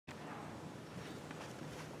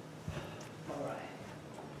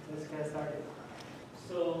get started.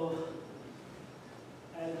 So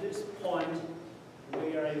at this point,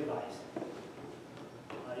 where are you guys?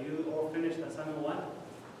 Are you all finished assignment 1?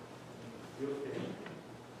 You finished.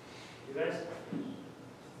 You guys?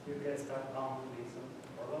 You can start on with some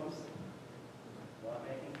problems. What I'm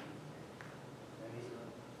making?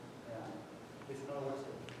 Yeah. It's not worth it.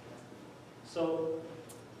 So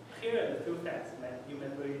here are the few facts that you may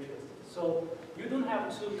be very interested. So you don't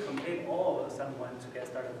have to complete all of assignment 1 to get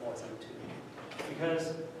started for assignment 2.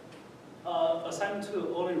 Because assignment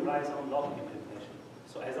 2 only relies on log implementation.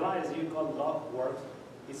 So as long as you got log work,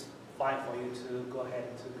 it's fine for you to go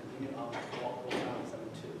ahead to continue on working on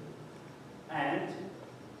assignment 2. And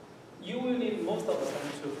you will need most of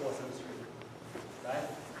assignment 2 for assignment 3, right?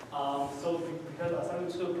 So because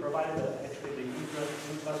assignment 2 provides actually the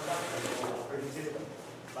infrastructure for the operating system,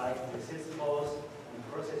 like the syscalls and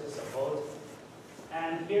processor support.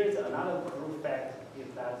 And here's another cool fact is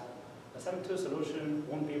that assignment 2 solution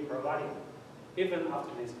won't be provided even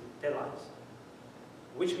after these deadlines.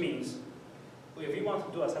 Which means if you want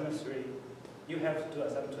to do assignment 3, you have to do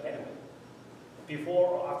assignment 2 anyway, before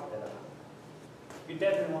or after deadline. You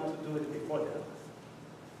definitely want to do it before deadline,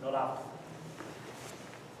 not after.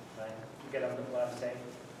 Right? You get what I'm saying?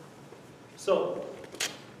 So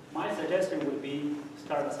my suggestion would be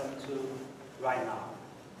start assignment 2 right now,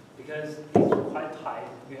 because it's quite tight.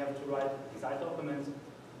 You have to write design documents.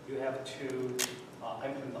 You have to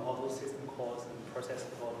implement all those system calls and process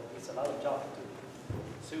code. It's a lot of job to do.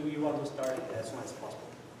 So you want to start it as soon as possible.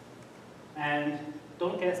 And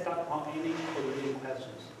don't get stuck on any code-related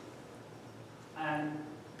questions. And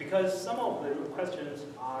because some of the questions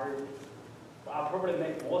are probably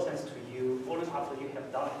make more sense to you only after you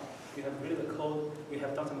have done it. You have read the code, you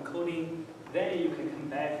have done some coding, then you can come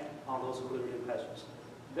back on those code-related questions.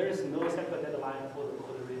 There is no separate deadline for the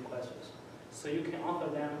code-related questions. So you can answer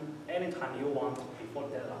them anytime you want before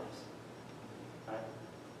deadlines. Right?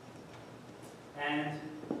 And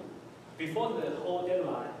before the whole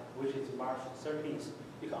deadline, which is March 13th,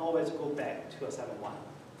 you can always go back to assignment 1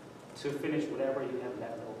 to finish whatever you have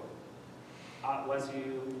left over. Once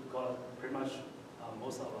you got pretty much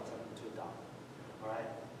most of assignment 2 done. All right?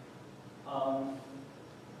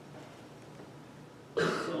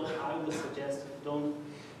 So I would suggest don't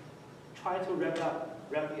try to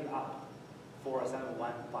wrap it up for assignment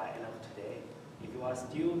 1 by end of today. If you are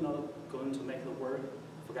still not going to make the work,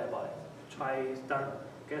 forget about it.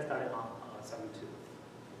 Get started on assignment 2.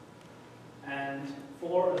 And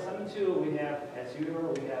for assignment 2, we have, as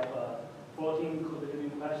usual, we have 14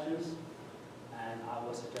 code-related questions, and I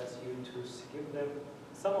will suggest you to skip them.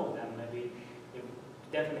 Some of them maybe you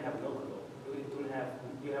definitely have no clue.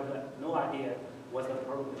 You have no idea what the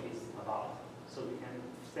problem is about, so you can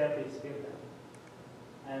safely skip them.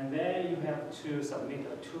 And then you have to submit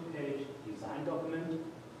a 2-page design document.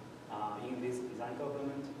 In this design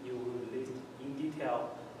document, you will list in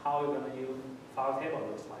detail how you're going to use file table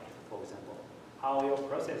looks like, for example, how your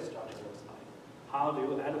process structure looks like, how do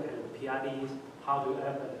you allocate the PIDs, how do you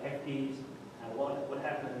allocate the FDs, and what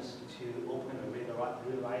happens to open and read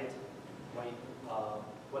write, when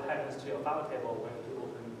what happens to your file table when you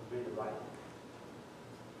open read write.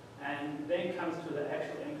 And then comes to the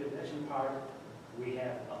actual implementation part. We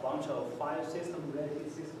have a bunch of file system related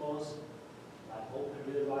syscalls, like open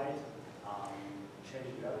read write,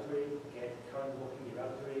 change directory, get current working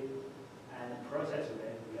directory, and process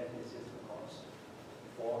related system calls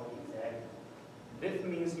for exec. This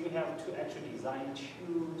means you have to actually design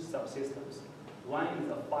 2 subsystems. One is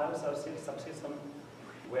a file subsystem,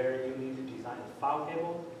 where you need to design a file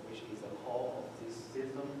table, which is the core of this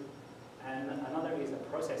system, and another is a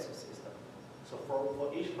processor system. So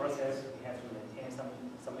for each process, you have to maintain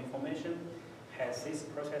some information. Has this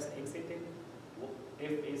process exited?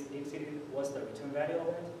 If it's exited, what's the return value of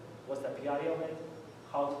it? What's the PID of it?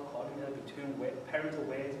 How to coordinate between parental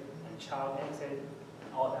weight and child exit,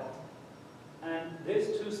 and all that. And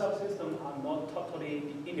these 2 subsystems are not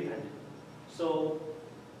totally independent. So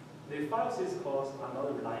the file syscalls are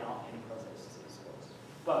not relying on any process syscalls.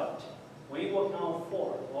 But when you work on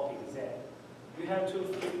for or exec, you have to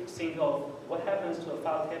think of what happens to a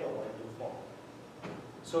file table when you do for.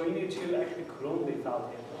 So you need to actually clone the file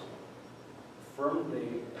tables from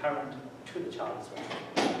the parent to the child as well.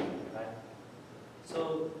 Right?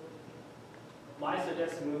 So my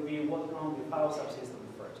suggestion would be work on the file subsystem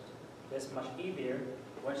first. That's much easier.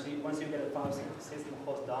 Once you get the file system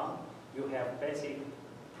calls done, you have basic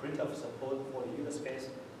printf support for the user space,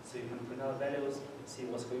 so you can print out values, see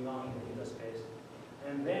what's going on in the user space.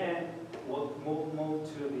 And then we'll move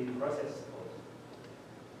to the process code.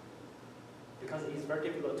 because it's very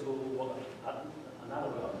difficult to work another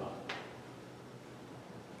way around.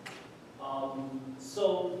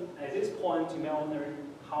 So at this point, you may wonder,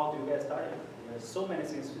 how do you get started? There's so many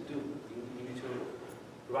things to do. You need to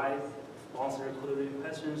write, answer code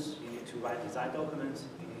questions, you need to write design documents,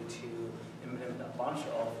 you need to implement a bunch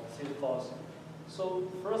of C calls. So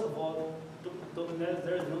first of all,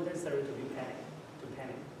 there is no necessary to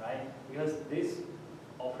panic, right? Because this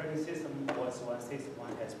operating system was one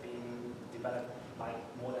has been developed by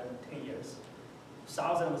more than 10 years.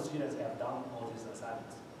 Thousands of students have done all these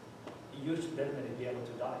assignments. You should definitely be able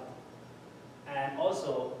to do it. And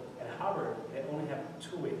also, at Harvard, they only have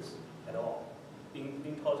 2 weeks at all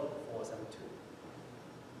in total for ASST2.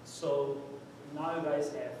 So now you guys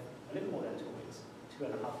have a little more than 2 weeks,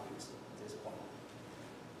 2.5 weeks at this point.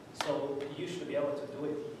 So you should be able to do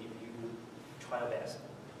it if you try your best.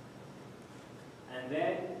 And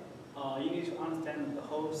then you need to understand the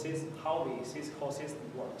whole system, how the whole system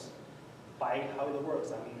works. By how it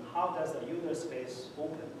works, I mean, how does the user space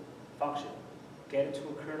open function get to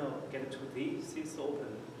kernel, get to the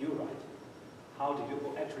sysopen you write? How do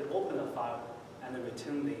you actually open a file and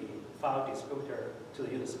return the file descriptor to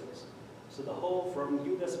the user space? So the whole from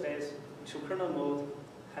user space to kernel mode,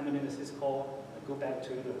 handling the syscall, and go back to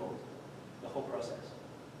user mode, the whole process.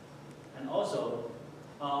 And also,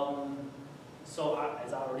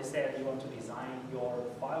 as I already said, you want to design your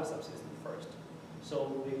file subsystem first.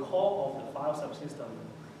 So the core of the file subsystem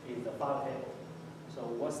is the file table. So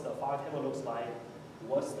what's the file table looks like?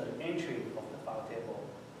 What's the entry of the file table?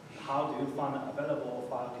 How do you find available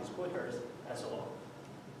file descriptors, and so on.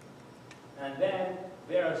 And then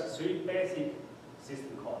there are 3 basic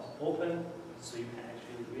system calls. Open, so you can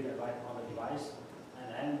actually read and write on the device,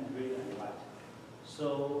 and then read and write.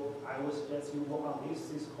 So I would suggest you work on this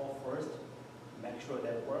syscall first, make sure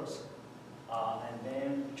that it works, and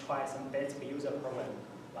then try some basic user program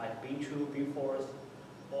like bin2, bin4,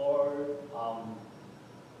 or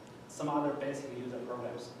some other basic user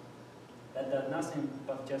programs that does nothing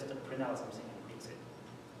but just print out something and fix it.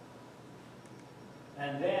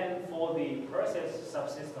 And then for the process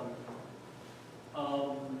subsystem,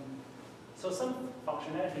 so some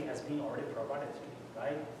functionality has been already provided to you,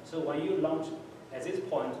 right? So when you launch, at this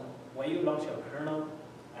point, when you launch your kernel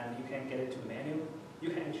and you can get it to menu, you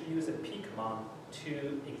can actually use a p command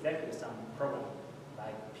to execute some program,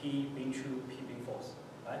 like p bin2, p bin4,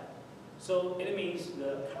 right? So it means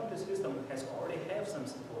the current system has already have some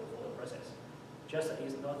support for the process, just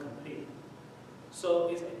it's not complete. So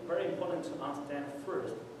it's very important to understand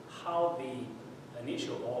first how the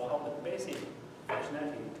initial or how the basic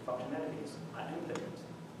functionalities are implemented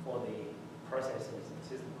for the processes and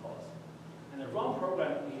system calls. And the run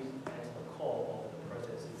program is at the core of the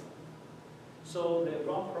process system. So the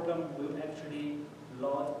run program will actually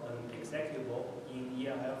load an executable in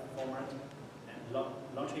ELF format and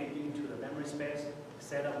launch it into the memory space,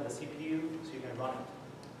 set up the CPU so you can run it.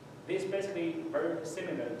 This is basically very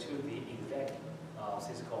similar to the exec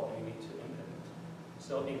syscall you need to implement.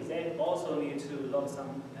 So exec also need to load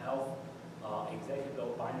some ELF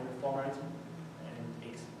executable binary format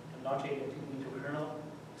and launch it into kernel,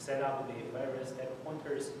 set up the various stack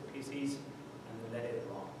pointers, PCs, and let it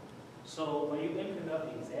run. So when you implement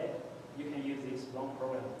exec, you can use this run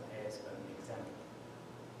program as an example.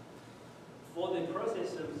 For the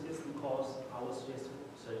process of system calls, I would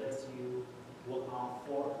suggest you work on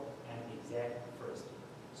fork and exec first.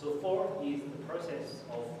 So fork is the process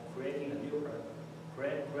of creating a new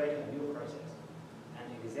process, and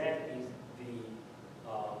exec is the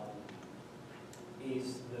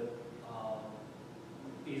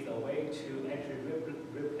way to actually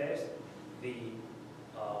replace the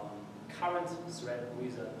current thread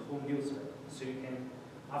with a whole new thread. So you can,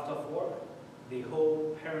 after fork, the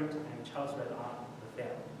whole parent and child thread are the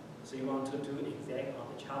same. So you want to do exec on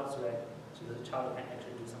the child thread so that the child can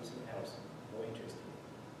actually do something else more interesting.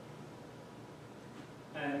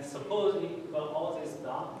 And suppose you got all this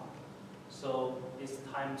done, so it's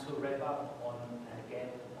time to wrap up on and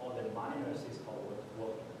get all the minor syscall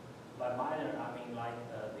working. By minor, I mean like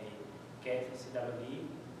the get CWD,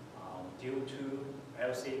 due to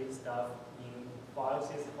LC stuff in file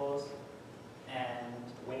syscalls, and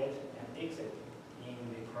wait and exit in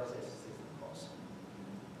the process system calls.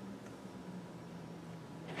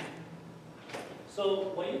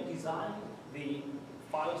 So when you design the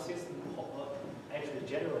file system, actually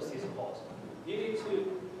general syscalls, you need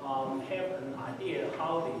to have an idea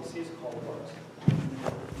how the syscall works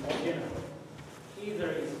more generally. Either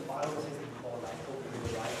it's a file system call like open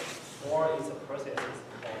or it's a process system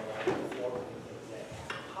call like fork and exec.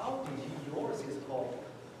 How do your syscall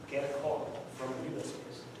get called from user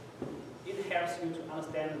space? It has you to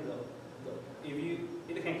understand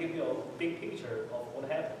it can give you a big picture of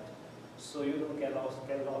what happened, so you don't get lost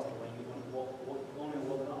when you only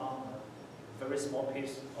work on a very small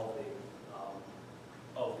piece of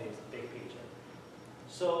this big picture.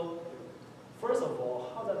 So first of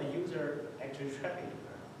all, how does the user actually track it?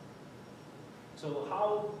 So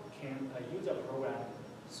how can a user program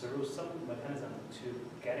through some mechanism to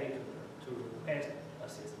get it to request a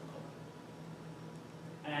system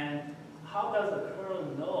call? And how does the kernel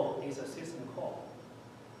know it's a system call?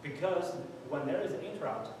 Because when there is an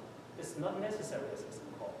interrupt, it's not necessarily a system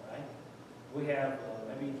call, right? We have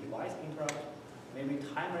maybe device interrupt, maybe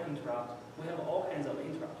timer interrupt. We have all kinds of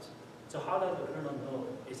interrupts. So how does the kernel know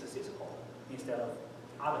it's a system call instead of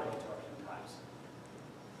other interruption types?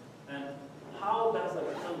 And how does the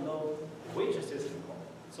kernel know which system call?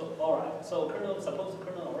 So all right, so suppose the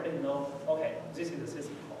kernel already know, okay, this is a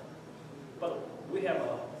system call. But we have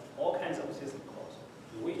all kinds of system calls.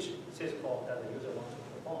 Which system call does the user want to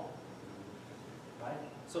perform? Right?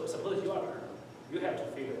 So suppose you are a kernel, you have to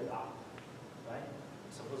figure it out. Right?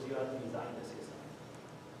 Suppose you have to design the system.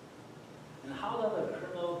 And how does the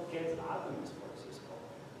kernel get arguments for the system call?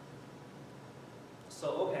 So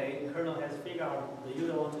okay, the kernel has figured out the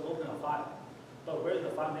user wants to open a file. But where is the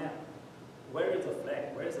file name? Where is the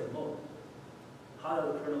flag? Where is the mode? How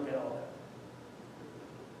does the kernel get all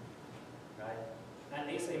that? Right? And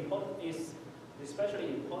it's important, it's especially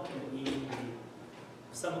important in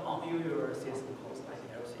some unusual system calls like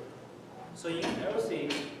LC. So in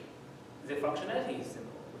LC, the functionality is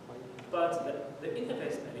simple, but the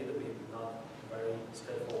interface a little bit not very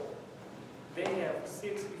straightforward. They have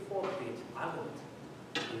 64-bit argument,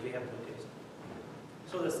 if we have noticed.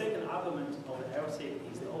 So the second argument of the LC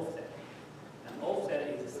is the offset. And offset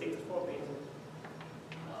is a 64-bit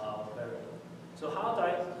variable. So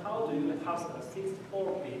how do you pass a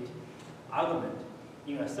 64-bit argument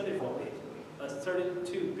in a 34-bit, a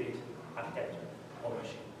 32-bit architecture or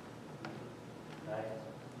machine? Right?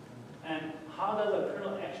 And how does the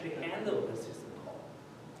kernel actually handle the system call?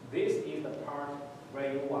 This is the part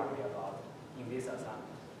where you worry about in this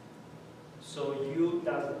assignment. So you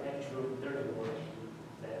does the actual dirty work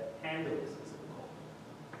that handle the system call.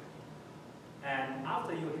 And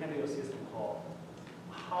after you handle your system call,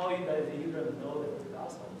 how does the user know the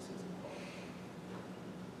results of the system call?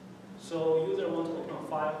 So user wants to open a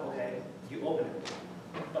file, okay, you open it.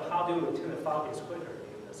 But how do you return the file descriptor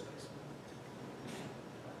in the space?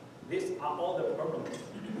 These are all the problems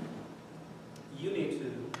you need to,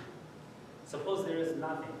 suppose there is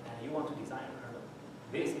nothing and you want to design a kernel.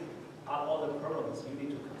 These are all the problems you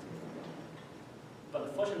need to consider.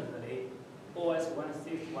 But fortunately, OS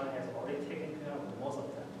 161 has already taken care of most of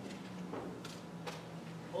them.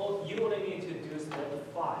 All you only need to do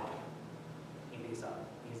step 5 in this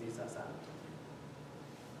assignment.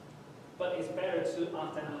 But it's better to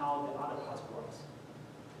understand how the other parts works.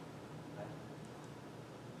 Right?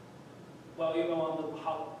 Well, you want to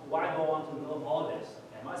why do I want to know all this?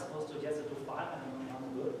 Am I supposed to just do 5 and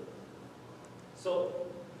I'm good? So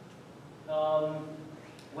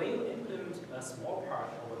when you implement a small part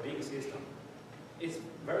of a big system, it's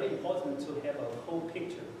very important to have a whole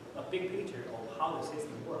picture, a big picture of how the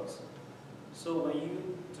system works. So when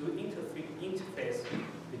you do interface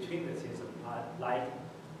between the system, like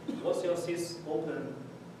what's your sys open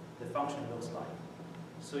the function looks like.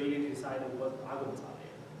 So you need to decide what arguments are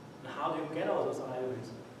there. And how do you get all those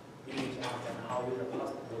arguments? You need to understand how you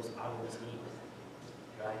pass those arguments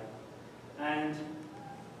in. Right? And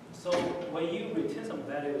so when you return some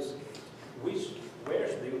values, where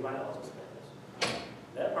should you write all those values?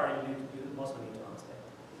 That part you also need to understand.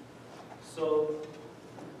 So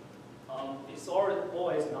it's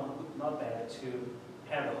always not bad to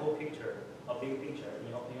have the whole picture, a big picture in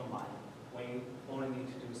your mind when you only need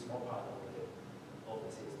to do a small part of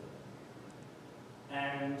the system.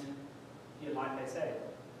 And like I said,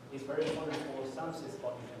 it's very important for some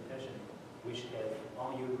system implementation which have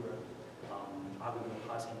unusual argument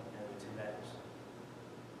passing and return values.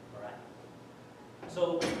 All right.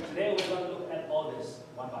 So today we're going to look at all this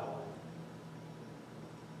one by one.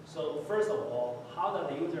 So first of all, how does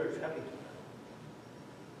the user track it?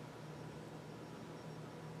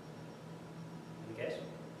 Any guess?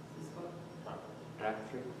 Syscall? Track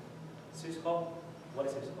tree. Syscall? What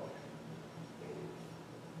is Syscall?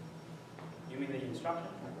 You mean the instruction?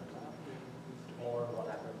 Or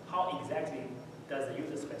whatever? How exactly does the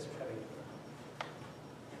user space track it?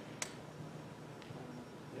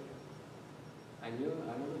 I know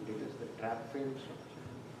the data is the trap frame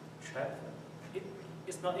structure. Trap?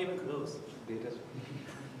 It's not even close. Data.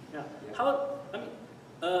 Yeah. How? I mean,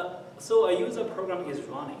 so a user program is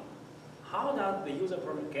running. How does the user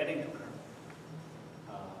program get into kernel?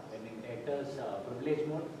 When it enters privilege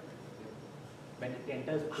mode, when it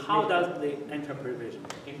enters privilege How does the enter privilege?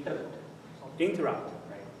 interrupt? Interrupt.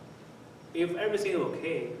 Right. If everything is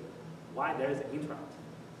okay, why there is an interrupt?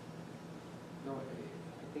 No,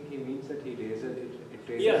 I think he means that he raises it.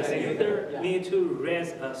 Raises Yes, an user yeah. need to raise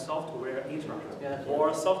a software interrupt Yeah, that's or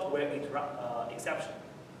right. software exception,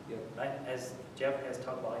 Yeah. right? As Jeff has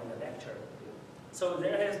talked about in the lecture. So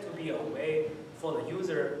there has to be a way for the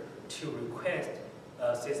user to request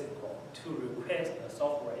a system call, to request a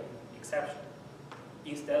software exception,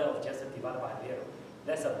 instead of just divide by zero.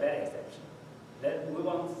 That's a bad exception. Then we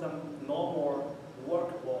want some normal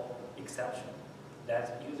workable exception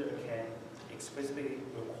that user can explicitly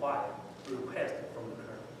request from the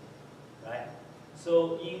kernel, right?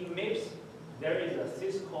 So in MIPS, there is a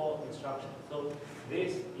syscall instruction. So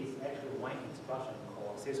this is actually one instruction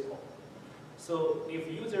called syscall. So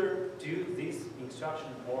if user do this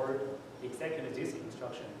instruction or execute this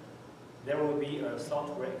instruction, there will be a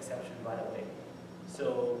software exception right away.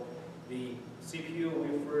 So the CPU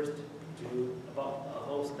will first do about a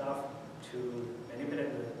whole stuff to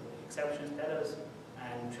manipulate the exception status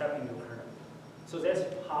and trap into kernel. So that's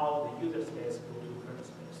how the user space go to kernel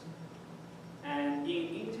space. And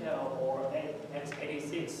in Intel or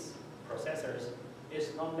x86 processors,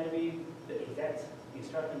 it's not maybe the exact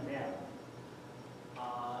instruction there.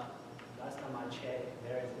 Last time I checked,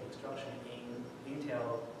 there is an instruction in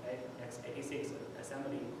Intel x86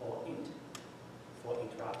 assembly called int for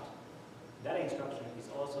interrupt. That instruction is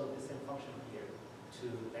also the same function here to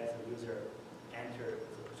let the user enter,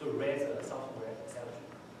 to raise a software exception.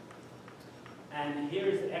 And here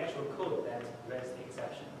is the actual code that raised the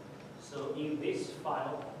exception. So in this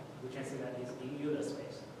file, we can see that it's in user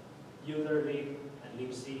space. User lib and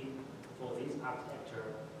libc for this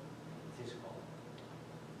architecture is called.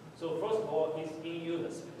 So first of all, it's in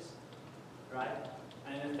user space, right?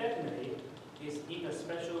 And secondly, it's in a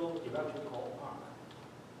special directory called arc.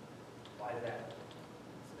 Why is that?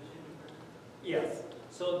 Yes.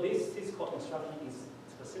 So this syscall instruction is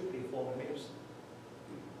specifically for MIPS.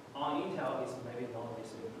 On Intel, it's maybe not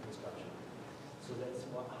this instruction. So that's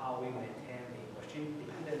how we maintain the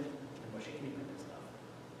machine-dependent and machine-independent stuff.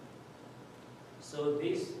 So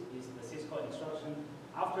this is the syscall instruction.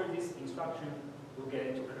 After this instruction, we'll get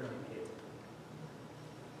into kernel kit.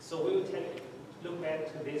 So we will look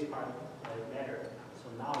back to this part later. So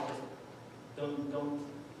now just don't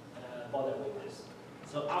bother with this.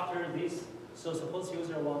 So after this, so suppose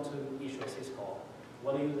user want to issue a syscall,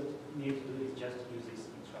 what you need to do is just use this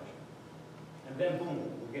instruction. And then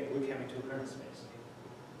boom, we came into kernel space.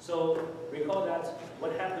 So recall that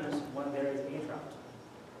what happens when there is an interrupt.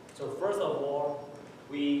 So first of all,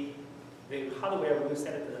 the hardware will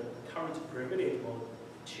set the current privilege mode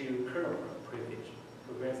to kernel privilege,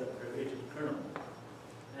 to raise the privilege to kernel.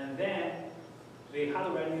 And then the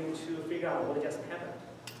hardware needs to figure out what just happened,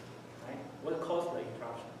 right? What caused the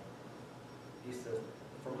interruption? Is it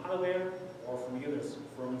from hardware or from users,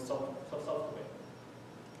 from software?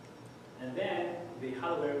 And then the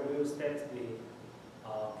hardware will set the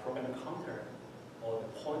program counter or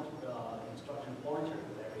the instruction pointer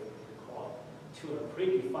that we call to a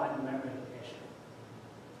predefined memory location.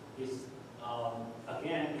 It's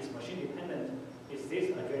again, it's machine dependent. It's this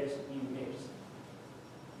address in MIPS.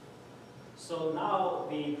 So now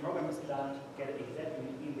the program start get exactly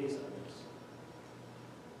in this address.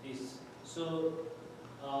 So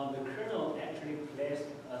the kernel actually placed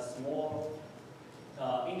a small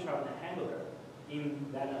interrupt handler in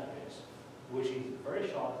that address, which is very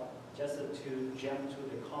short, just to jump to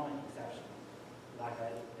the common exception, like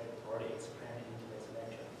I already explained in today's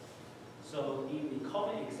lecture. So in the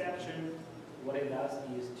common exception, what it does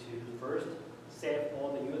is to first save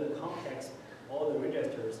all the user context, all the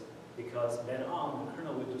registers, because then on the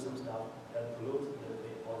kernel will do some stuff that pollutes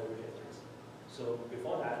all the registers. So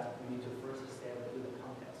before that, we need to first save the user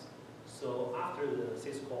context. So after the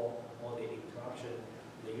syscall or the interruption,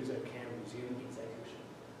 the user can resume execution.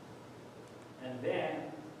 And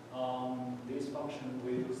then this function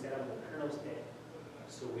will set up the kernel state,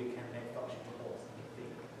 so we can make function calls.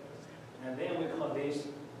 And then we call this,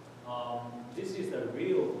 this is the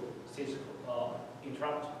real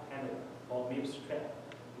interrupt handler or MIPS trap.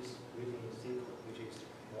 This written in C code, which is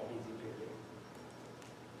more easy to read.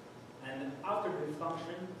 And after the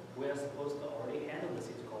function, we are supposed to already handle the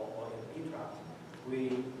syscall or the interrupt.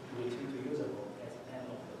 We return to user mode as an end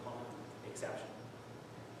of the common exception.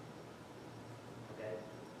 Okay.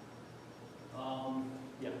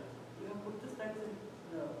 Yeah. You have put the slides in.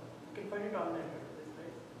 No. You can find it online.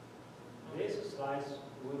 This slides. These slides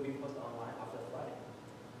will be posted online after Friday.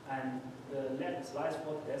 And And the slides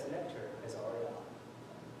for today's lecture is already on.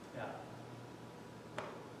 Yeah.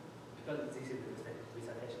 Because this is the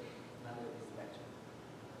presentation, not this lecture.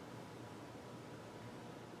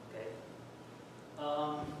 Okay.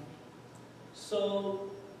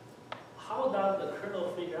 So how does the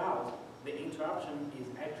kernel figure out the interruption is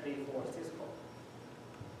actually for syscall?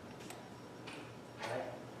 Right?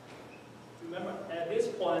 Remember, at this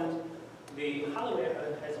point, the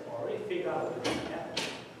hardware has already figured out what happened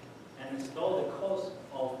and stored the cause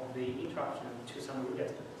of the interruption to some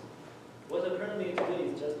register. What the kernel needs to do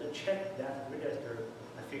is just to check that register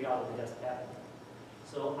and figure out what just happened.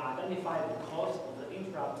 So identify the cause of the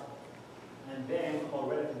interrupt and then call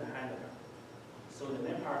relative handler. So the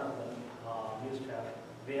main part of the news traffic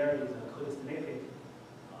there is a code snippet.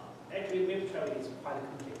 Actually, news traffic is quite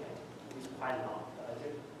complicated. It's quite long.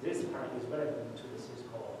 This part is relevant to the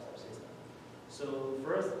syscall subsystem. So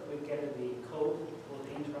first, we get the code for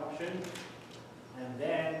the interruption, and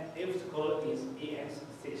then if the code is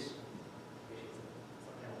ASST2, which is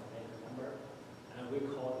some kind of main number, and we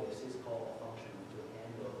call the syscall function to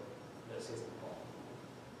handle the system call.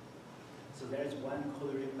 So there's one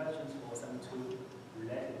code question for ASST2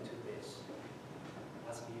 related to this.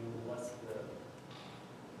 Ask you what's the,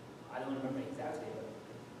 I don't remember exactly, but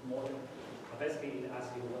more basically it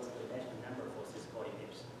asks you what's the national number for syscall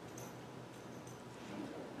image.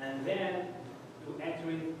 And then you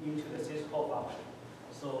enter it into the syscall function.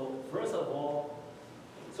 So first of all,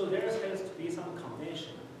 so there has to be some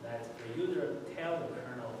convention that the user tell the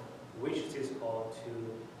kernel which syscall to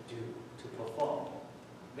do, to perform.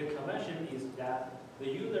 The convention is that the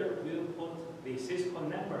user will put the syscall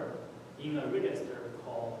number in a register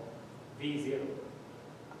called V0.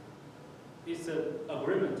 It's an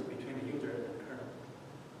agreement between the user and the kernel.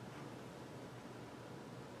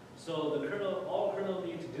 So the kernel, all kernel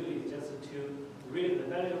needs to do is just to read the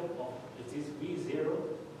value of this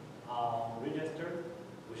V0 register,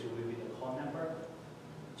 which will be the call number.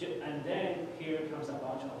 And then here comes a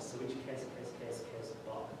bunch of switch case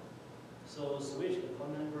block. So switch the call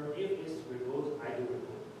number. If it's reboot, I do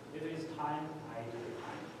reboot. If it's time, I do the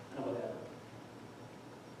time, and whatever.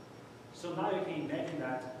 So now you can imagine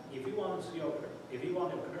that if you want your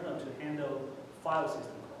kernel to handle file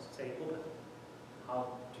system calls, say open,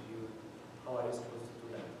 how are you supposed to do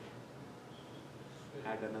that?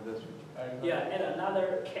 Add another switch. Yeah, add another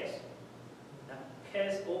case.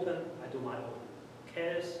 Case open, I do my open.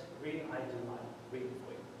 Case read, I do my read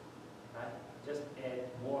for you. Right? Just add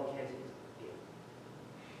more cases here.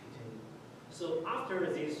 So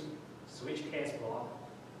after this switch case block,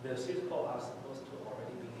 the syscall are supposed to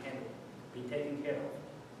already be handled, be taken care of.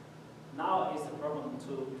 Now is the problem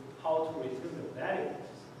to how to return the values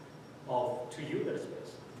to user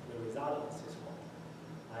space, the result of the syscall.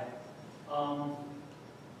 Right?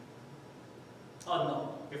 Oh no,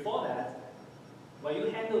 before that, when you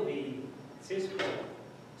handle the syscall,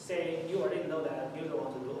 say you already know that user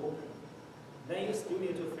wants to do open, then you still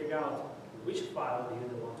need to figure out which file the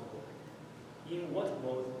user wants to open, in what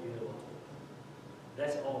mode the user wants to open.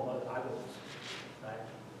 That's all about algorithms, right?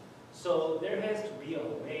 So there has to be a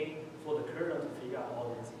way for the kernel to figure out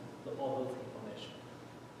all those information.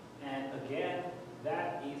 And again,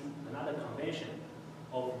 that is another convention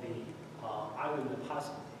of the algorithm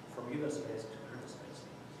passing from user space to kernel space.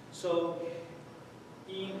 So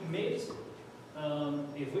in MIPS,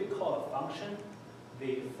 if we call a function,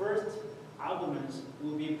 the first arguments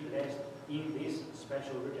will be placed in these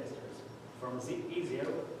special registers from E0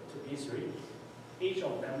 to E3. Each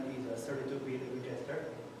of them is a 32-bit register.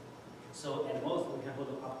 So at most we can put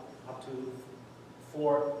up to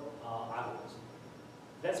 4 arguments.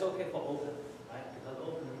 That's okay for open, right? Because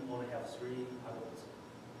open only have 3 arguments.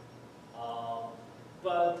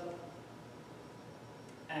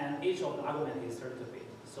 And each of the argument is 32-bit,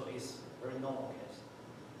 so it's very normal case.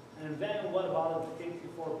 And then what about the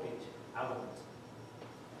 54-bit argument?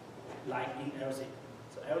 Like in LSIG.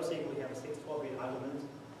 So LSIG we have a 64-bit argument,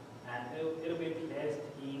 and it'll be placed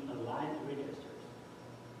in aligned registers.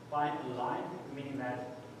 By aligned, meaning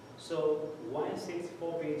that, so one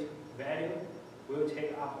 64-bit value will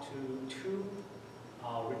take up to 2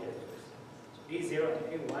 registers. So E0 and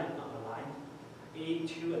E1 are aligned,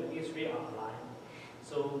 E2 and E3 are aligned.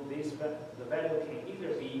 So the value can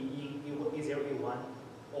either be in E0, E1,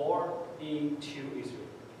 or E2, E3.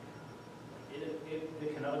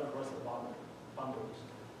 It cannot cross the boundaries.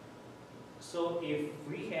 So if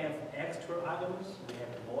we have extra arguments, we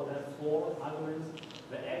have more than 4 arguments,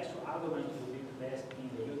 the extra argument will be placed in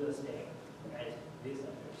the user stack at this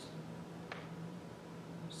address.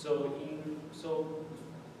 So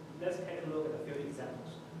let's take a look at a few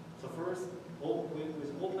examples. So first,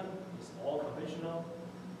 with open,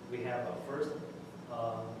 we have a first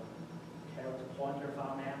character pointer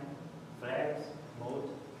file name, flags, mode.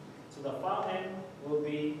 So the file name will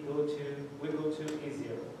go to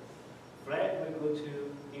A0. Flag will go to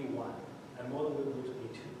A1, and mode will go to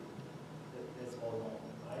A2. That's all normal,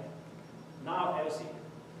 right? Now LC.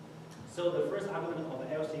 So the first argument of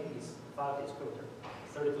LC is file descriptor,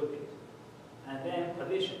 32-bit, and then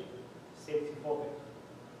position, 64-bit,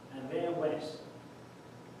 and then length,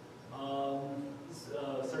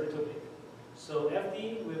 32-bit. So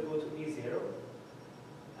FD will go to E0,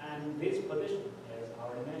 and this position, as I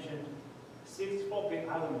already mentioned, 64-bit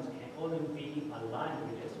arguments can only be aligned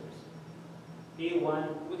registers.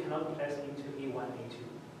 A1, we cannot place into A1, A2.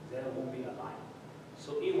 That won't be aligned.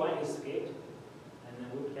 So A1 is skipped, and then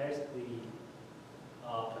we place the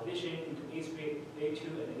position into A3, A2,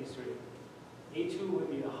 and A3. A2 will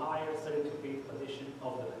be the higher 32-bit position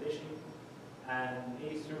of the position, and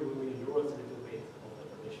A3 will be the lower 32-bit of the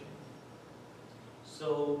position.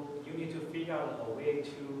 So you need to figure out a way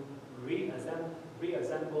to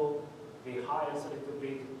reassemble the higher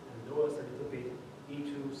 32-bit and lower 32-bit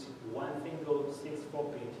into one single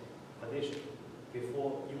 64-bit position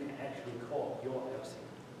before you can actually call your LC.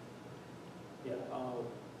 Yeah.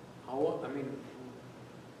 How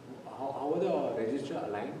are the register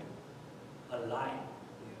aligned? Align.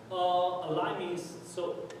 Yeah. Align means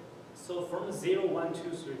so from 0, 1, 2,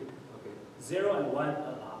 3. Okay. 0 and 1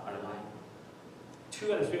 are aligned.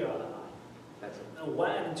 2 and 3 are aligned. That's it. And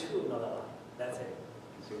 1 and 2 not aligned. That's it.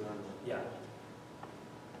 0 and 1. Yeah.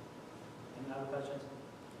 Any other questions?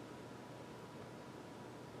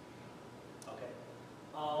 Okay.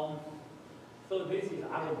 So this is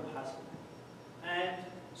argument passing. And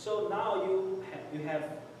so now you have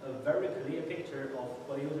a very clear picture of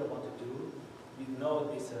what the user want to do. You know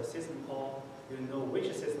it's a system call, you know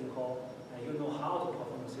which system call, and you know how to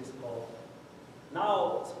perform the system call.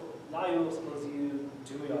 Now you suppose you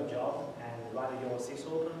do your job and write your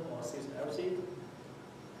sysopen or syslc.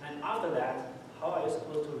 And after that, how are you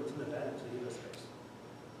supposed to return the value to user space?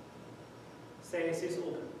 Say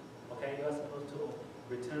sysopen, okay, you are supposed to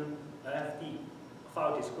return FD,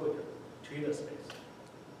 file descriptor, to user space.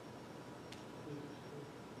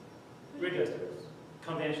 Registers,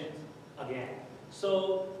 conventions, again.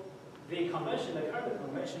 So the current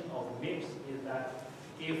convention of MIPS is that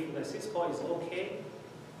if the syscall is okay,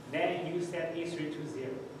 then you set E3 to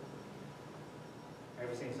 0.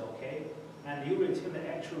 Everything is okay. And you return the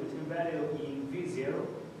actual return value in V0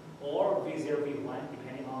 or V0, V1,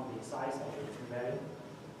 depending on the size of the return value.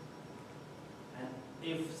 And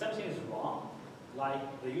if something is wrong, like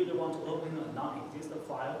the user wants to open a non-existent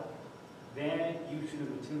file, then you should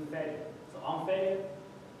return failure. So on failure,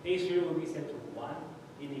 A0 will be set to 1,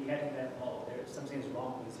 indicating that, oh, something is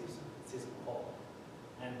wrong with this system call.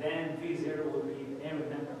 And then V0 will be the error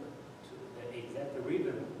number to the exact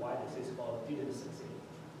reason why the system call didn't succeed.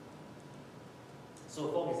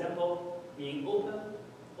 So for example, in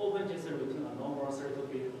open just return a normal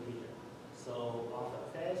 32-bit integer. So after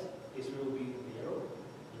test, A0 will be 0,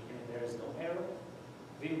 indicating there is no error.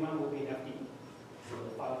 V1 will be FD, so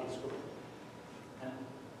the file descriptor.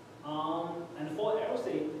 And for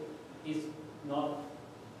LC, is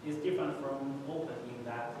different from open in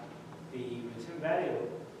that the return value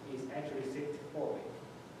is actually 64-bit.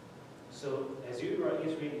 So as usual,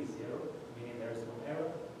 E3 is 0, meaning there is no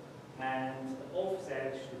error, and the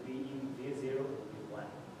offset should be in V0 or V1.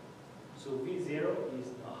 So V0 is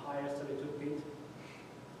the higher 32-bit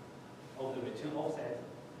of the return offset,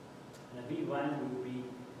 and V1 will be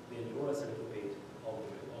the lower 32-bit of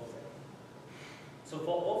the offset. So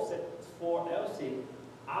for LC,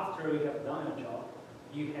 after you have done your job,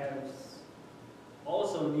 you have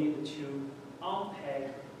also need to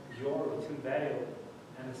unpack your return value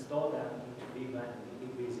and store them into V1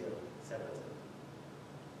 and V0 separately.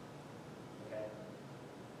 Okay?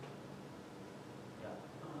 Yeah.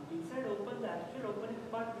 Inside open, the actual opening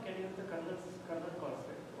part, we can use the kernel calls,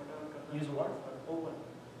 right? Whatever kernel. Use what? Open.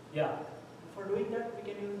 Yeah. For doing that, we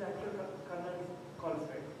can use the actual kernel calls,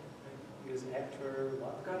 right? Use actor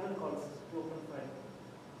what? Kernel calls to open file.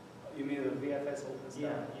 You mean the VFS open stuff?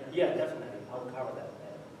 Yeah. Yeah, definitely. I'll cover that.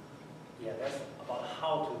 Yeah, that's about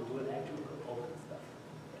how to do an actual open stuff.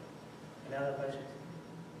 Yeah. Any other questions?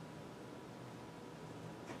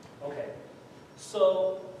 Okay.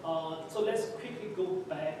 So let's quickly go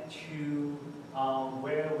back to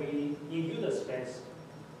where in user space,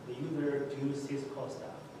 the user do syscall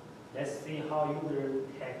stuff. Let's see how user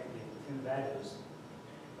take the return values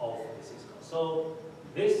of the syscall. So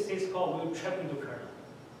this syscall will trap into kernel,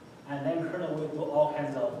 and then kernel will do all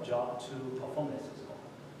kinds of job to perform the syscall,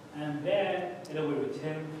 and then it will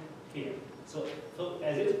return here. So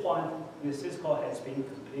at this point, the syscall has been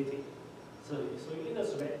completed. So in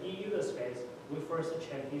user space, we first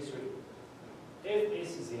check history. If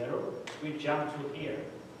it's 0, we jump to here,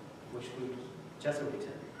 which we just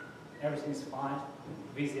return. Everything is fine.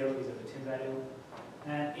 V0 is a return value.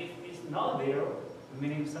 And if it's not 0,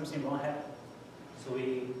 meaning something wrong happened. So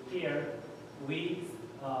we set read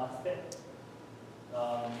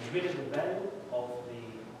the value of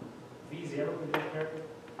the V0 register,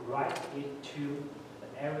 write it to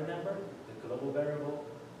the error number, the global variable,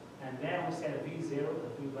 and then we set V0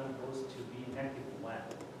 and V1 goes to be -1,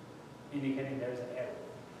 indicating there's an error.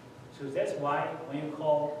 So that's why when you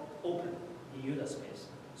call open in user space,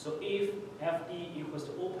 so if FD equals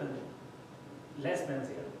to open less than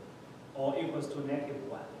 0 or equals to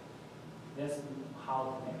 -1, that's how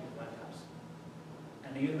the -1 comes.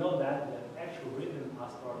 And you know that the actual reason are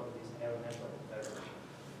stored in this error number variable.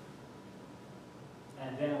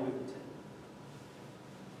 And then we return.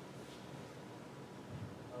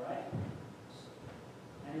 All right?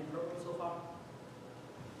 Any problem so far?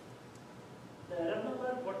 The error number,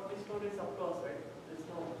 what we store is up to us, right? There's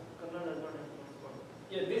no, kernel does not have to store.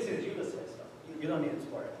 Yeah, this is user space stuff. You don't need to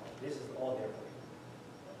store it. This is all there for you.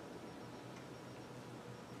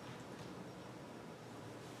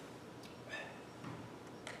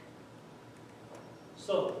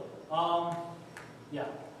 So, yeah,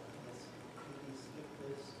 let's quickly skip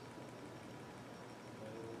this.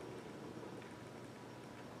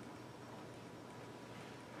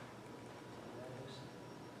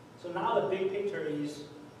 So now the big picture is,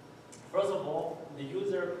 first of all, the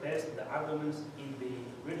user placed the arguments in the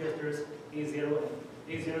registers A0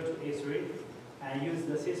 to A3 and use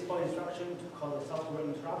the syscall instruction to call the software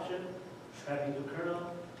interruption, trapping to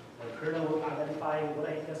kernel. The kernel will identify what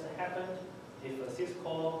has happened. If a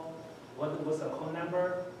syscall, what was the call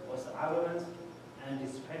number, what's the argument, and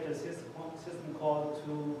dispatch a system call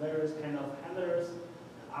to various kind of handlers.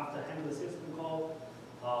 And after handle the system call,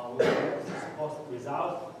 we'll get the syscall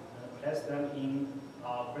result and place them in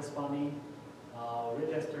corresponding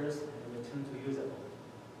registers and return to usable.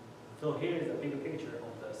 So here is a big picture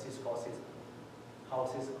of the syscall system, how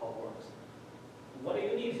syscall works. What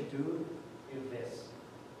you need to do is this.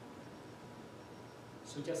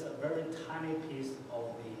 So just a very tiny piece of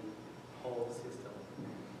the whole system.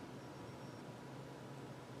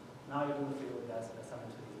 Now you don't feel that the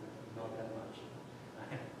summary is not that much.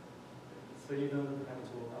 So you don't have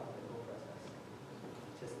to work out the whole process.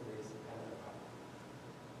 Just this kind of part.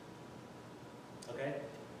 Okay?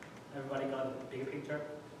 Everybody got the big picture?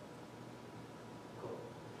 Cool.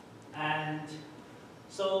 And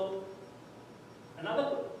so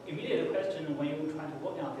another immediate question when you're trying to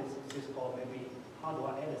work on this syscall maybe, how do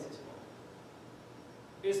I add a syscall?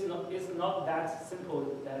 It's not that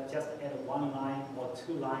simple that just add 1 line or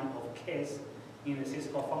 2 lines of case in the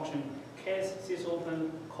syscall function. Case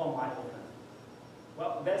sysopen, call my open.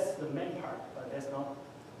 Well, that's the main part, but that's not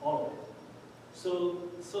all of it. So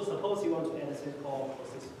suppose you want to add a syscall for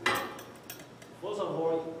sys3. First of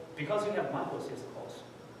all, because you have multiple syscalls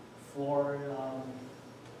for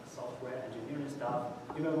software engineering stuff,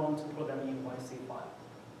 you may want to put them in one C file,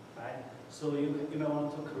 right? So you may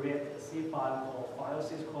want to create a C file called file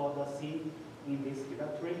syscall.c in this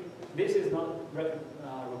directory. This is not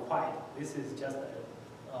required. This is just a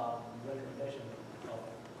recommendation of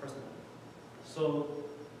personal. So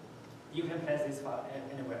you can place this file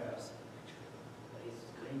anywhere else. Actually, it's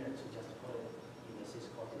cleaner to just put it in the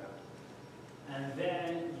syscall directory. And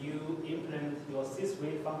then you implement your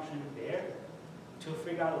sysread function there. To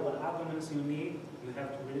figure out what arguments you need, you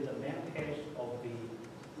have to read the main page of the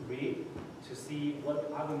read to see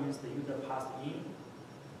what arguments the user passed in.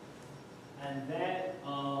 And then,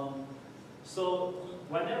 so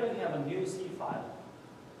whenever you have a new C file,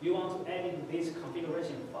 you want to edit this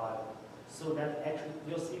configuration file so that actually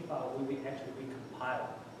your C file will actually be compiled.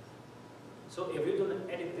 So if you don't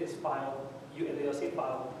edit this file, you edit your C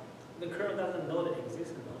file, the kernel doesn't know the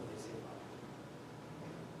existence of this C file.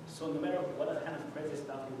 So no matter what kind of crazy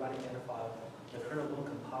stuff you write in that file, the kernel won't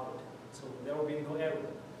compile it. So there will be no error.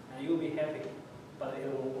 And you'll be happy, but it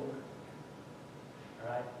won't work.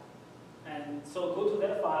 Alright? And so go to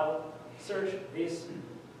that file, search this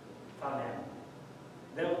file name.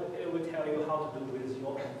 Then it will tell you how to do with your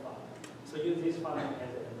own file. So use this file name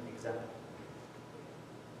as an example.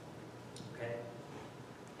 Okay?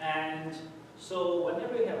 And so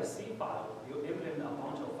whenever you have a C file, you implement a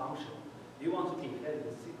bunch of functions. You want to declare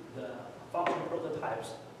the function prototypes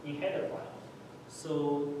in header file.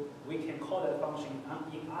 So we can call that function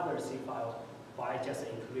in other C files by just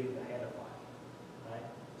including the header file, right?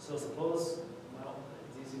 So suppose, well,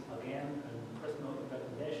 this is again a personal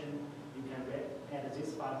recommendation. You can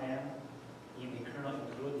name in the kernel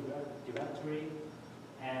include directory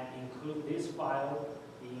and include this file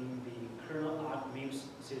in the kernel argmaps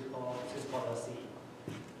syscall.c.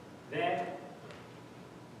 Then,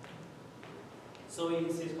 so in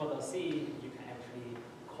syscall.c, you can actually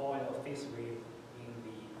call your fixed read in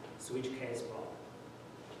the switch case block.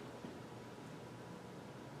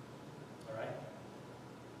 All right.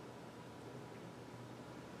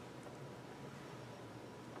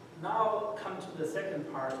 Now come to the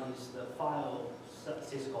second part is the file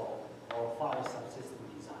syscall or file subsystem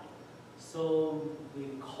design. So the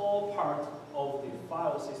core part of the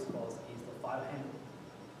file syscalls is the file handle.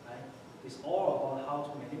 Right? It's all about how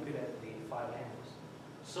to manipulate the file handles.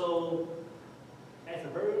 So at the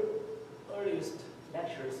very earliest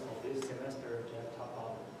lectures of this semester, Jeff talked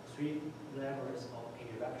about 3 levels of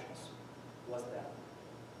indirections. What's that?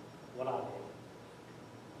 What are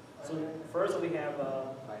they? So first we have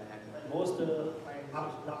most up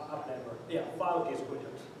level, file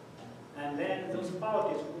descriptors. And then those file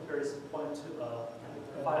descriptors point to a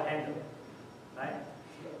file handle, right?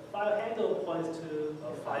 File handle points to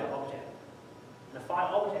a file object. The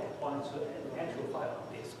file object points to an actual file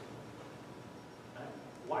on disk. Right?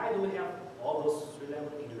 Why do we have all those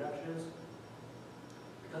 3-level indirections?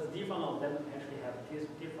 Because different of them actually have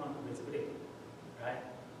different visibility, right?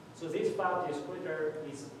 So this file descriptor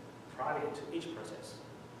is private to each process.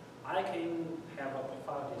 I can have a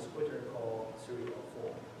file descriptor called 3 or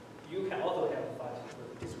 4. You can also have a file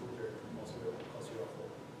descriptor called 0 or 4.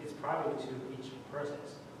 It's private to each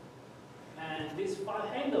process. And this file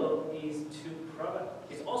handle is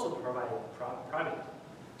also provided private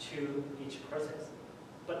to each process,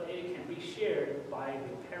 but it can be shared by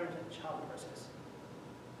the parent and child process.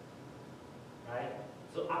 Right?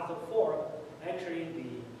 So after fork, actually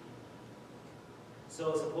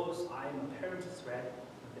so suppose I'm a parent thread,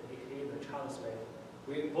 aka the child thread.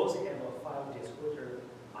 We both have a file descriptor.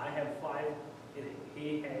 I have 5,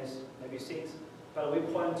 he has maybe 6, but we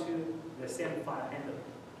point to the same file handle.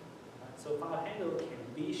 Right? So file handle can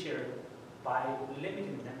be shared by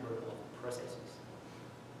limited number of processes.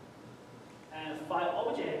 And file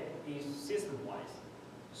object is system-wise.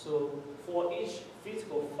 So for each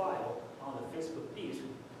physical file on the physical disk,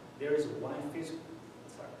 there is one physical,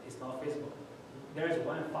 it's not physical. There is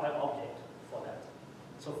one file object for that.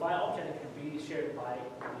 So file object can be shared by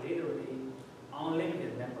literally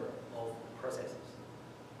unlimited number of processes.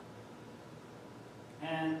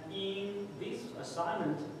 And in this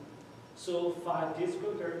assignment, so file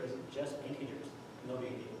descriptor is just integers, no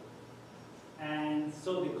big deal. And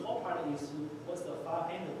so the core part is what's the file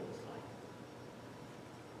handle looks like.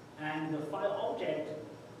 And the file object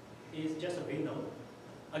is just a window.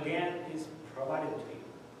 Again, it's provided to you.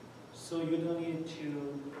 So you don't need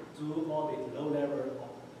to do all the low level of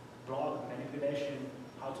block manipulation,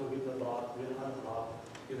 how to read the block, read another block.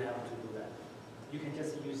 You don't have to do that. You can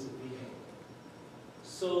just use the video.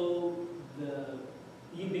 So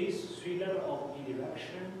in this 3 level of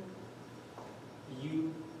indirection,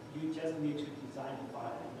 you just need to design the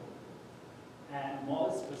file handle. And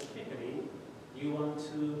more specifically, you want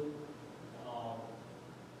to,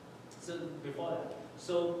 so before that,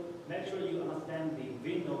 so make sure you understand the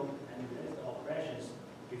window and the rest of operations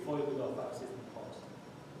before you do a file system calls.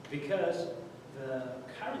 Because the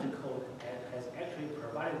current code has actually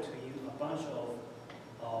provided to you a bunch of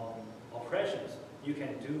operations you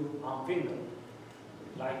can do on window,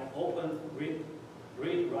 like open, read,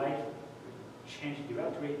 write, change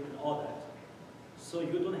directory, and all that. So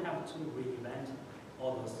you don't have to reinvent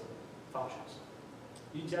all those functions.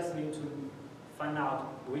 You just need to find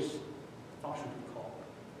out which function to call,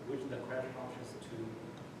 which the correct functions to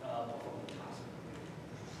perform the task.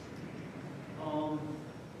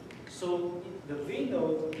 So the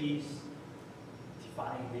window is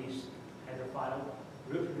defining this header file,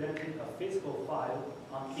 representing a physical file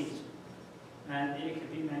on disk. And it can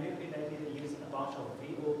be manipulated using a bunch of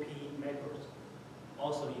VOP methods,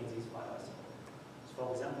 also in this file as well. So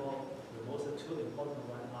for example, the most 2 important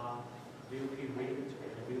ones are VOP read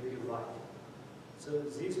and VOP write. So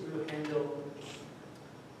this will handle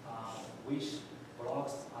which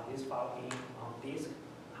blocks are this file in on disk,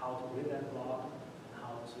 how to read that block, and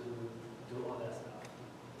how to do all that stuff.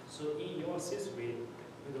 So in your sysread,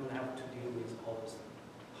 you don't have to deal with all this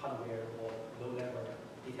hardware or low-level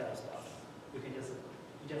detailed stuff. You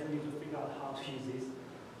just need to figure out how to use these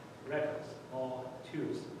records or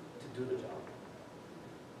tools to do the job.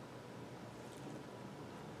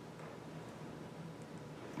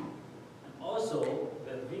 And also,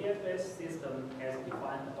 the VFS system has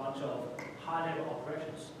defined a bunch of high-level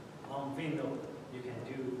operations on window you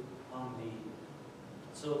can do on the.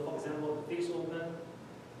 So, for example, this open,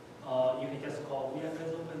 You can just call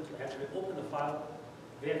VFS open to actually open the file.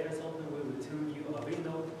 VFS open will return you a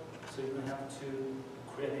window, so you don't have to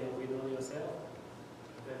create a window yourself.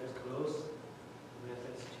 VFS close,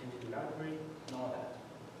 VFS change the directory, and all that.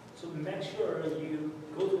 So make sure you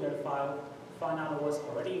go to that file, find out what's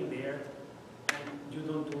already in there, and you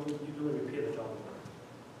don't repeat the job.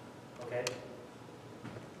 Okay.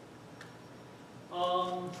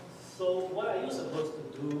 So what are you supposed to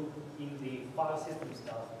do in the file system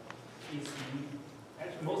stuff is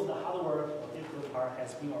actually most of the hardware or difficult part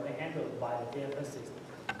has been already handled by the DFS system.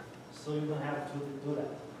 So you don't have to do that.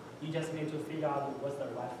 You just need to figure out what's the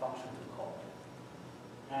right function to call.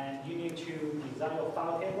 And you need to design your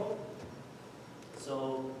file table.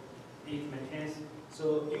 So it maintains,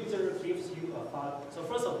 so user gives you a file. So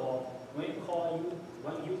first of all, when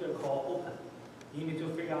user call open, you need to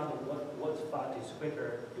figure out what file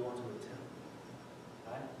descriptor you want to return.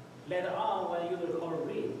 Right? Later on, when user call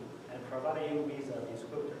read and provide you with a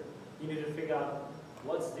descriptor, you need to figure out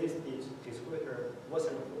what's this descriptor, what's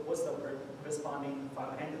the corresponding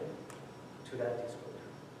file handle to that descriptor.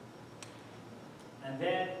 And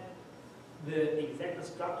then the exact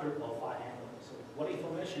structure of file handle. So what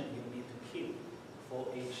information you need to keep for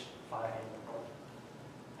each file handle.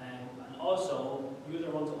 And also, user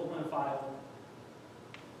wants to open a file,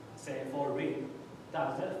 say for read.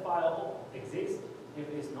 Does that file exist? If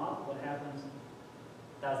it's not, what happens?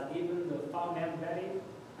 Does even the file name valid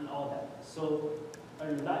and all that? So a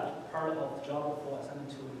large part of the job for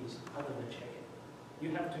ASST2 is argument checking.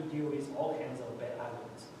 You have to deal with all kinds of bad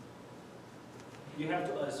arguments. You have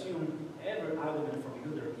to assume every argument from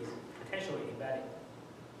user is potentially invalid.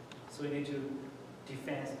 So you need to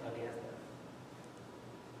defend against that.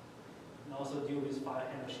 And also deal with file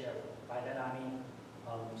handle sharing. By that I mean,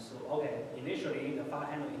 initially the file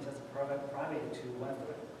handle is just private to one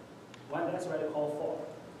thread. One thread called for.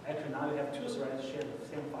 Actually now you have two threads sharing the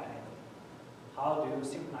same file handle. How do you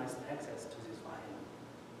synchronize access to this file handle?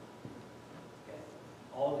 Okay.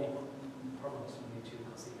 All the problems you need to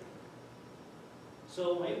consider. So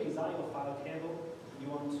when you design your file table, you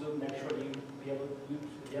want to make sure you be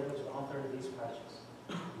able to answer these questions.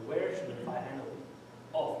 Where should the file handle be?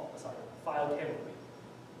 File table be?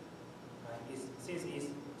 Since it's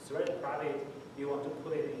thread private, you want to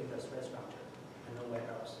put it in the thread structure and nowhere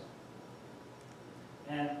else.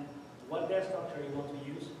 And what data structure you want to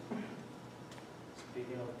use?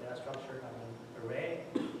 Speaking of data structure, I mean array,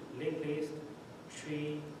 linked list,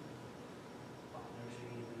 tree, binary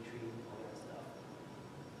tree, B-tree, all that stuff.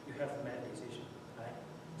 You have to make a decision, right?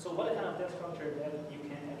 So what kind of data structure that you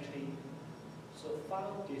can actually, so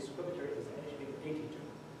file descriptor is actually an integer.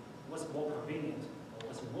 What's more convenient, or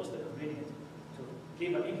what's most convenient to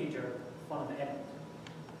give an integer from the element?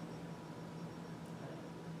 Right?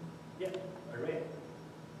 Yeah, array.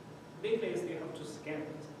 Linked list, you have to scan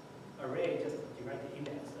it. Array just directly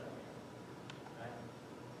index the array. Right?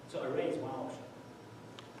 So array is one option.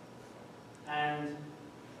 And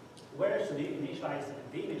where should you initialize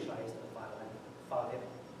and deinitialize the file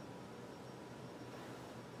table?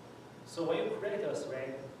 So when you create a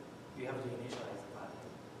thread, you have to initialize the file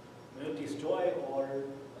table. When you destroy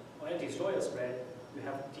a thread, you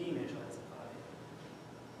have to deinitialize the file table.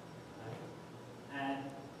 Right? And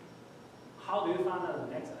how do you find out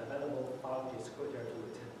the next available file descriptor to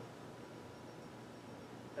return?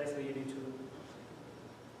 Basically, you need to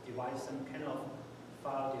devise some kind of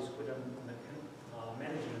file descriptor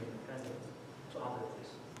management mechanism to answer this.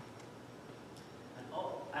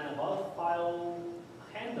 And about file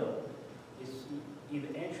handle is in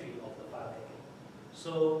the entry of the file table.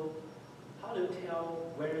 So how do you tell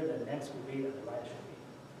where the next read and write should be?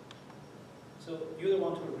 So user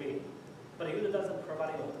want to read, but the user doesn't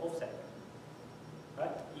provide you an offset.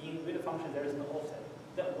 Right? In read function, there is no offset.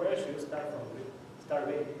 Then where should you start from? Start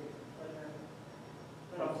reading?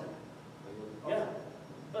 From. Yeah,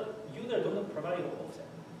 but user don't provide you an offset.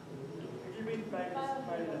 It will be by the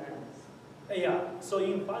handles. Yeah, so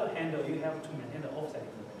in file handle, you have to maintain the offset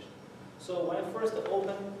information. So when first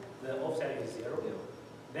open, the offset is 0.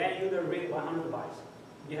 Then user read 100 bytes.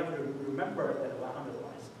 You have to remember that 100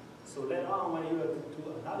 bytes. So later on, when you do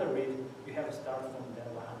another read, you have to start from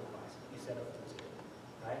that 100 bytes instead of 0.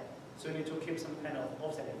 Right? So you need to keep some kind of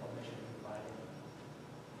offset information in the file.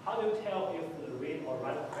 How do you tell if the read or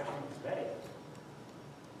write operation is valid?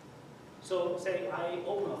 So say I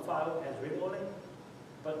open a file as read only,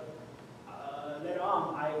 but later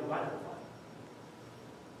on I write the file.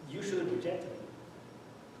 You should reject it.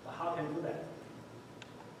 But how can you do that?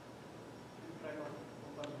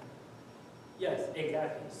 Yes,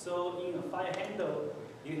 exactly. So in a file handle,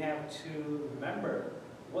 you have to remember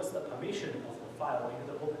what's the permission of the file when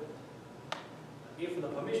you open it. If the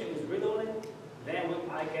permission is read-only, then when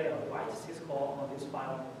I get a write syscall on this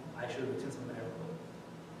file, I should return some error code.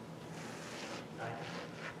 Right?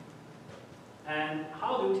 And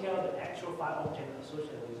how do you tell the actual file object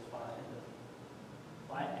associated with file handler?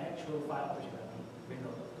 By actual file object, I mean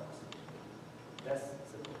window.class. That's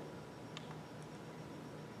simple.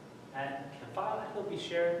 And can file handle be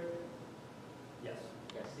shared? Yes.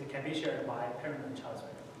 Yes. It can be shared by parent and child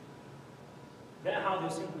spec. Then how do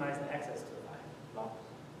you synchronize the access to the file? Log.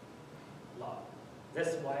 Log.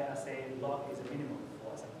 That's why I say log is a minimum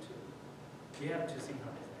for ASST2. You have to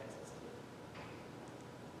synchronize the access to it.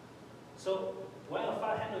 So when a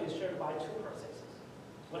file handle is shared by two processes,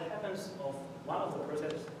 what happens if one of the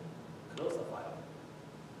processes close the file?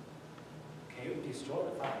 Can you destroy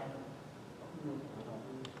the file handle? No.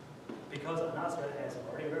 Because another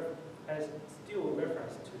thread has still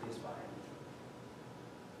reference to this file.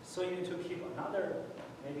 So you need to keep another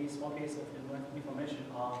maybe small piece of information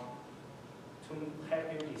on to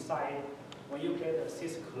help you decide when you get a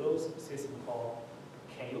sysclose system call,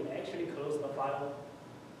 can you actually close the file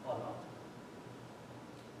or not?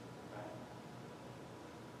 Right.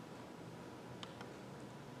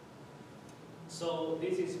 So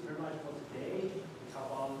this is pretty much for today. We talk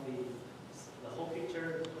about the whole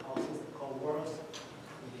picture, how system call works,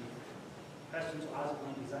 the questions to ask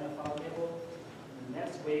when design a file table. And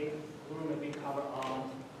next week, we will maybe cover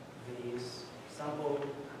on these sample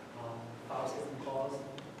file system calls,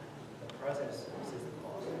 the process system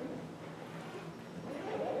calls.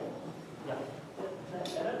 Yeah.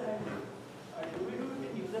 Another time, do we do it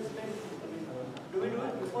in user space? I mean, do we do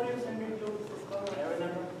it before you send it to syscall? I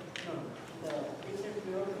remember. No. You said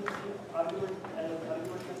you have to see argument and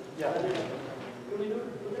argument. Yeah. Do we do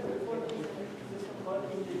that before you send it to system call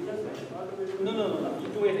in the user space? Or do we do it? No. You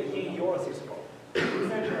do it in your syscall. You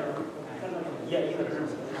said, Yeah, in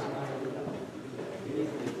the